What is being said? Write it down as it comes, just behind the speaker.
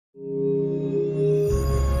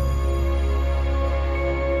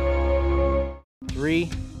3,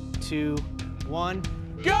 2, 1,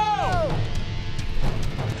 Go!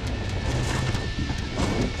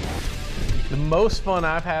 The most fun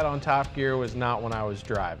I've had on Top Gear was not when I was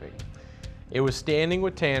driving. It was standing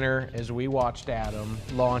with Tanner as we watched Adam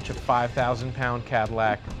launch a 5,000-pound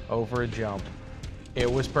Cadillac over a jump.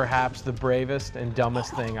 It was perhaps the bravest and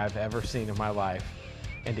dumbest thing I've ever seen in my life,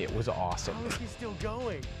 and it was awesome. How is he still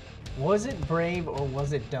going? Was it brave or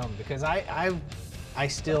was it dumb? Because I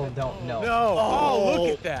still don't know. No. Oh,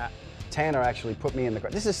 look at that. Tanner actually put me in the car.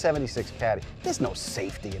 This is 76 Caddy. There's no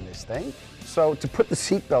safety in this thing. So to put the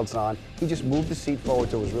seat belts on, he just moved the seat forward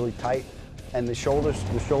till it was really tight, and the shoulder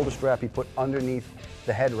strap he put underneath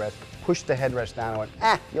the headrest, pushed the headrest down and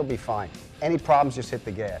went, you'll be fine. Any problems, just hit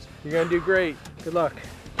the gas. You're gonna do great. Good luck.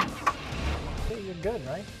 You're good,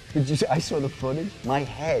 right? Did you see, I saw the footage. My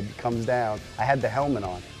head comes down. I had the helmet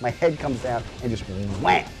on. My head comes down and just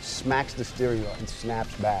wham, smacks the steering wheel and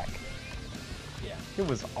snaps back. Yeah, it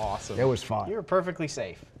was awesome. It was fun. You were perfectly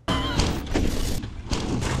safe.